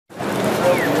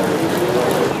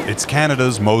It's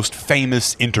Canada's most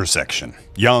famous intersection.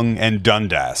 Yonge and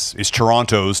Dundas is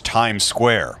Toronto's Times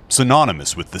Square,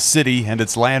 synonymous with the city and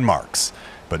its landmarks.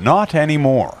 But not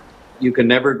anymore. You can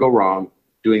never go wrong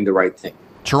doing the right thing.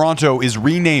 Toronto is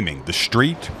renaming the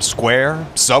street, square,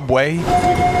 subway,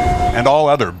 and all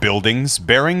other buildings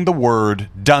bearing the word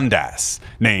Dundas,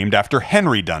 named after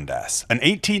Henry Dundas, an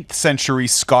 18th century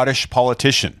Scottish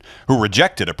politician who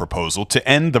rejected a proposal to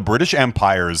end the British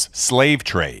Empire's slave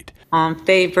trade. On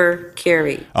favor,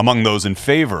 carry. Among those in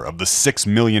favor of the $6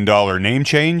 million name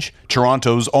change,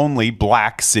 Toronto's only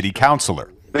black city councillor.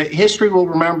 But history will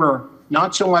remember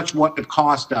not so much what it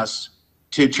cost us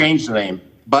to change the name,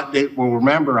 but it will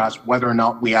remember us whether or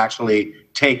not we actually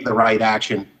take the right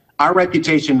action. Our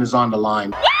reputation is on the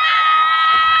line.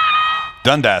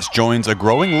 Dundas joins a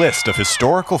growing list of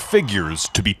historical figures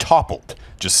to be toppled.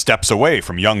 Just steps away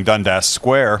from Yonge Dundas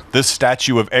Square, this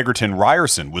statue of Egerton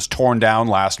Ryerson was torn down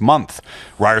last month.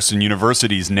 Ryerson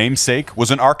University's namesake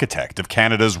was an architect of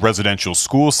Canada's residential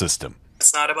school system.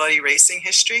 It's not about erasing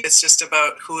history, it's just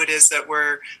about who it is that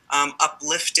we're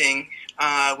uplifting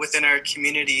within our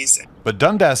communities. But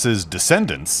Dundas's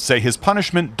descendants say his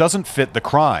punishment doesn't fit the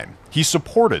crime. He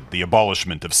supported the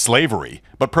abolishment of slavery,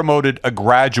 but promoted a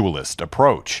gradualist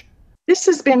approach. This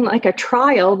has been like a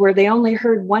trial where they only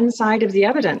heard one side of the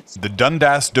evidence. The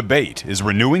Dundas debate is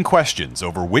renewing questions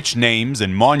over which names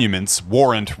and monuments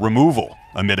warrant removal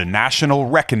amid a national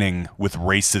reckoning with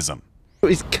racism.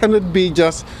 It cannot be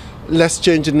just, let's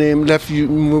change the name, let's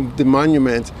remove the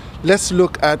monument. Let's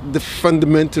look at the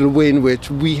fundamental way in which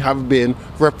we have been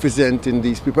representing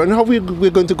these people and how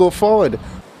we're going to go forward.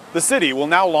 The city will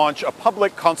now launch a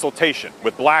public consultation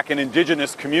with Black and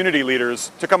Indigenous community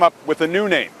leaders to come up with a new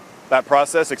name. That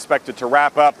process expected to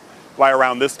wrap up by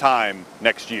around this time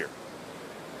next year.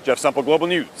 Jeff Semple, Global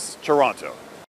News, Toronto.